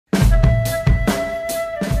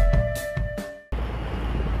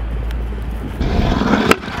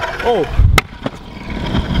Oh.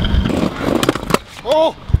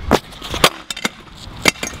 Oh.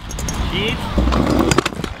 Shit.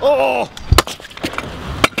 Oh.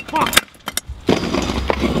 Fuck.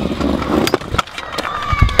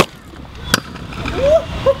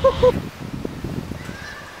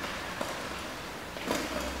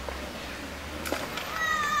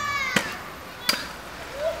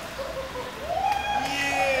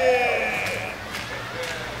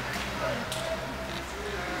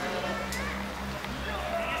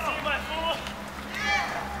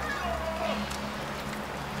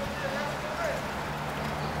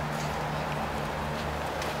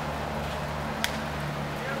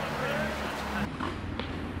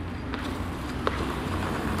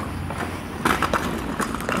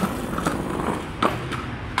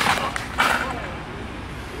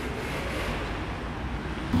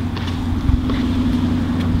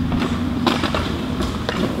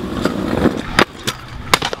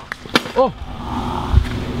 Oh!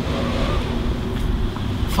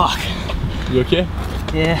 Fuck. You okay?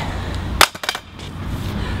 Yeah.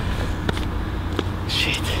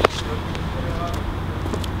 Shit.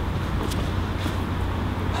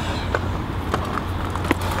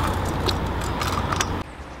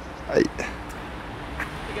 Aïe.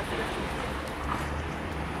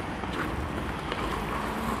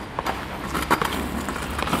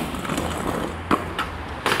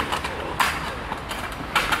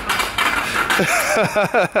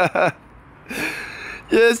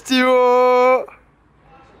 Yes, Timo.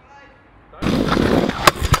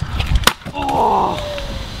 Oh.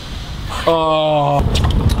 Oh.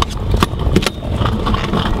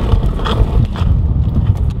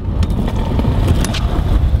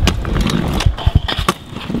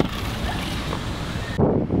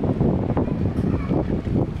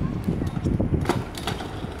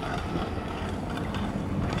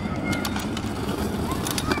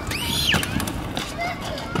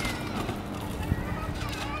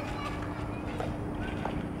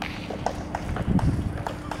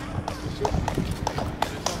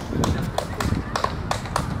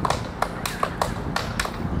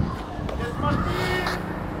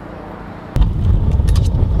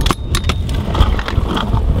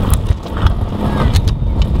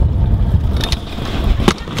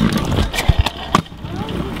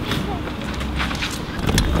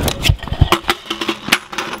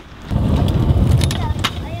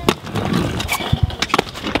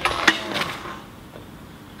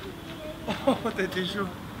 Oh, t'as été chaud.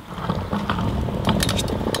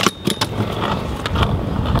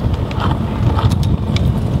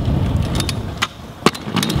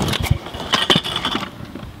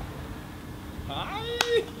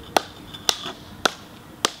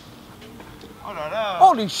 Oh là là.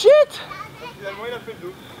 Holy shit! Finalement il a fait le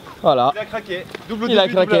double. Voilà. Il a craqué. Double Il a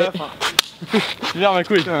début, double craqué. à la fin. Viens ma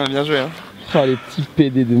couille. Putain, bien joué hein. Oh les petits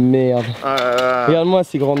PD de merde. Regarde-moi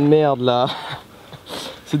ces grandes merdes là.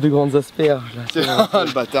 Ces deux grandes asperges là. Ah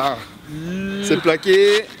le bâtard. C'est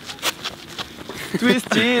plaqué.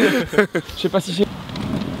 Twisted. Je sais pas si j'ai...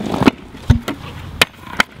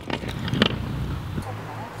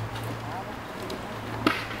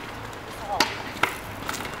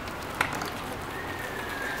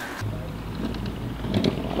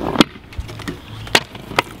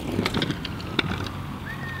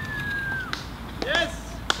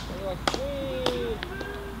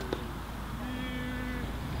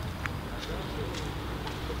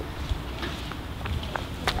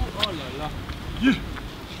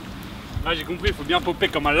 Ah j'ai compris, il faut bien popper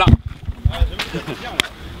comme un lard. Ah j'avoue que bien là.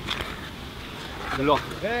 Alors,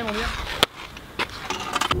 Vraiment bien.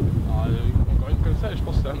 encore une comme ça et je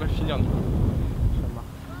pense que ça va mal finir du coup.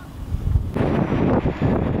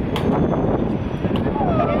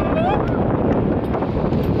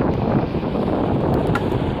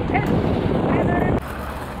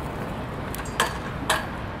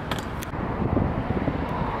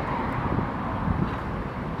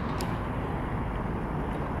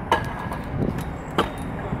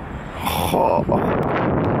 Oh.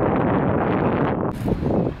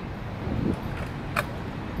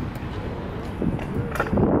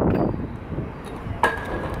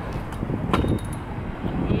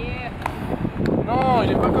 Non,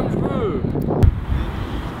 il est pas comme je veux.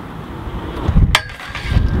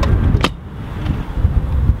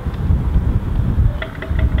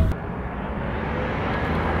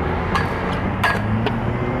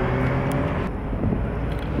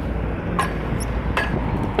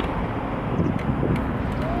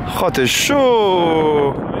 Oh t'es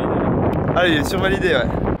chaud. Ah il est survalidé ouais.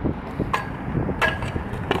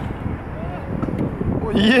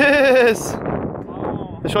 Oh, yes.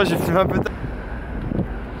 Je crois que j'ai filmé un peu tard.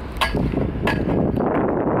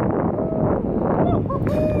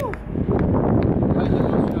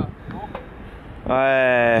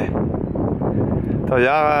 Ouais. Attends,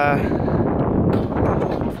 regarde.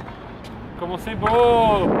 Comment c'est beau.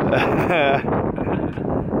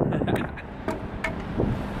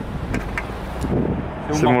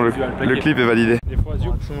 C'est bon, le clip est validé. Des fois,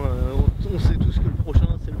 On sait tous que le prochain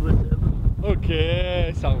c'est le WhatsApp. ok,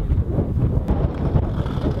 ça roule.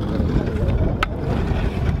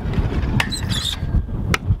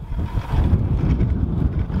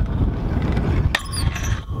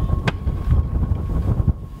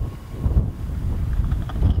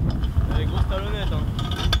 Avec grosse talonnette hein.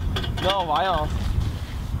 Non on voit rien hein.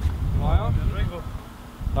 On voit rien. Bien joué, gros.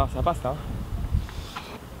 Non ça passe là.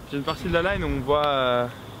 J'ai une partie de la line où on voit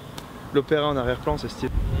l'opéra en arrière-plan, c'est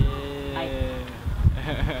stylé.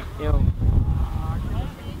 Yo.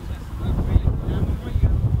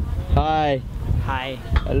 Hi. Hi.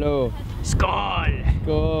 Hello. Skål!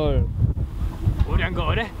 Skål. Hvordan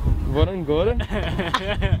går det? Hvordan går det?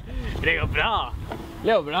 Det går bra.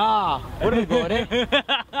 Det går bra. Hvordan går det?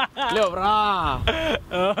 Det går bra.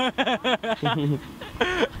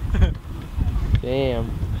 Damn.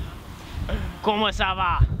 Comment ça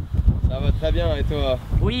va? Ça va très bien et toi?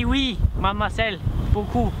 Oui, oui, mademoiselle,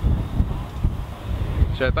 beaucoup.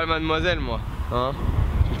 Je savais pas le mademoiselle moi. Hein?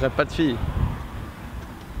 Je ne traite pas de fille.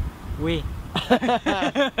 Oui.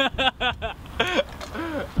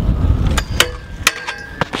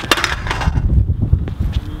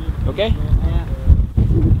 Ok?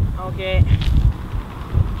 Ok.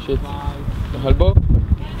 Shit. Halbo?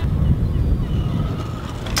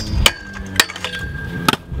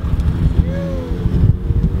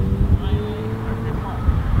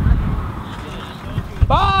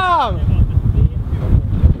 Bam!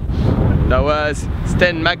 That was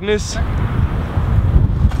Sten Magnus.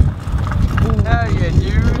 Hell yeah,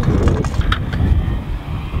 dude.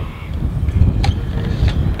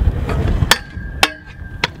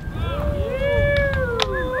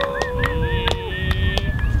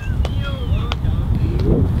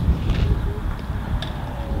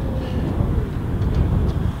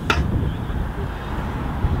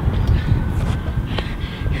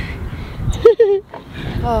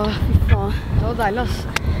 Åh, fy faen. Det var deilig, ass.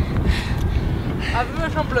 Jeg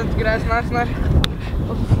vil sånn bløntgreie snart.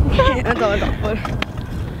 Vent da, for.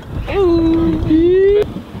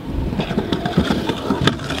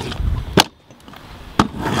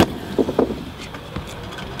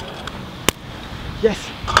 Yes!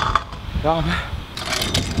 Ja.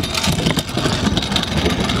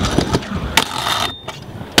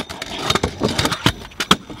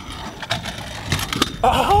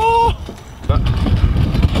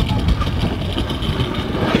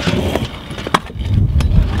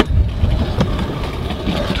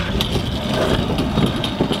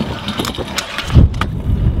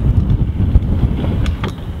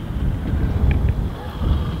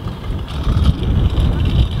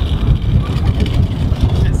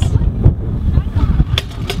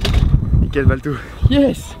 Nickel Baltou.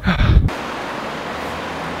 Yes!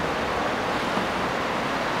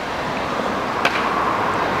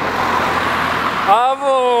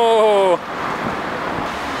 Bravo!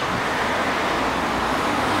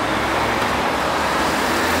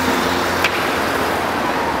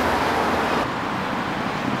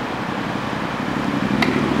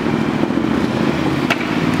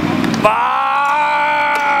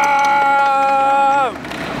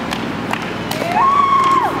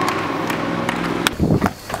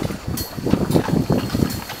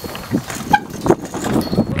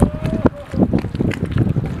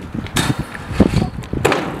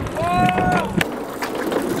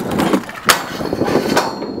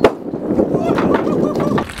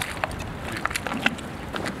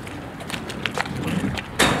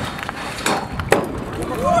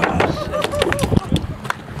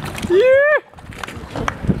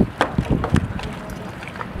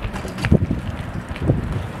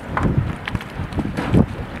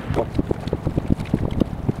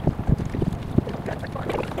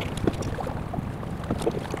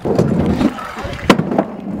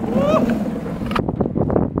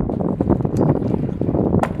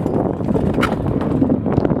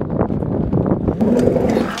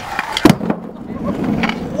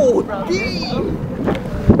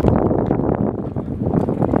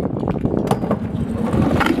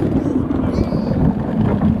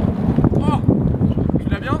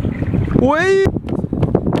 Oui!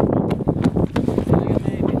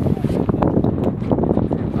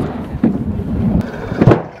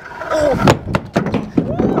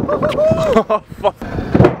 Oh fuck!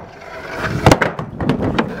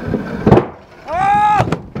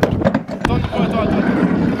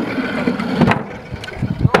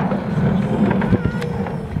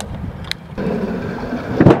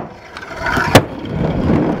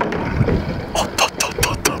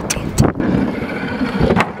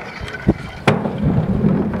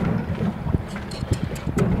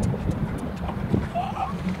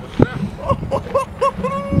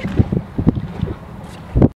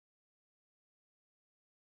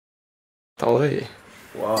 André.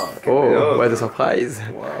 Wow. Oh, what a surprise.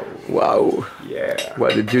 Wow. Wow. Yeah.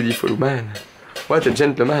 What a beautiful man. What a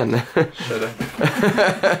gentleman. Shut up.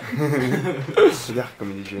 Regarde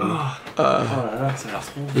comme il est gêné. Oh là là, ça a l'air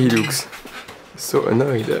trop. He looks so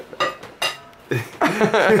annoyed.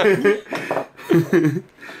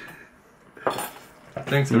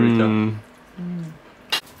 Thanks, Erika.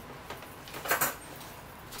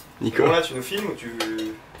 Nico. Bon là tu nous filmes ou tu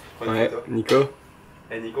prends une Ouais, photo? Nico.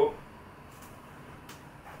 Eh Nico.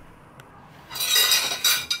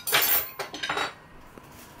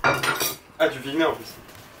 Ah tu filmais en plus.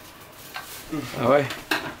 Ah ouais.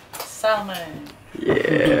 Summer.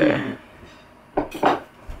 Yeah.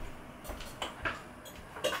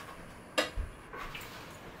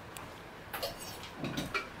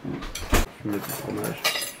 Je vais mettre du fromage.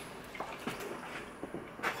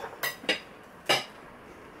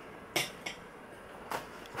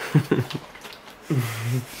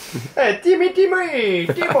 Eh Timmy Timmy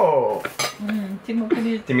Timo. Timo, can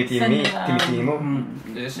you Timmy Timmy send, Timmy Timo.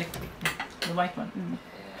 the white one?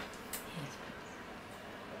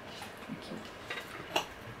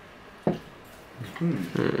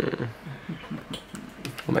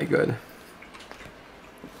 Oh my god.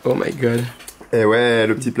 Oh my god. Eh ouais,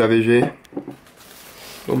 le petit plat végé.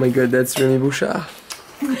 Oh my god, that's Rémi Bouchard.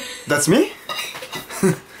 That's me.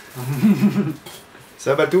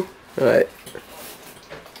 Ça va tout? Ouais.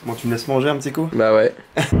 Bon tu me laisses manger un petit coup? Bah ouais.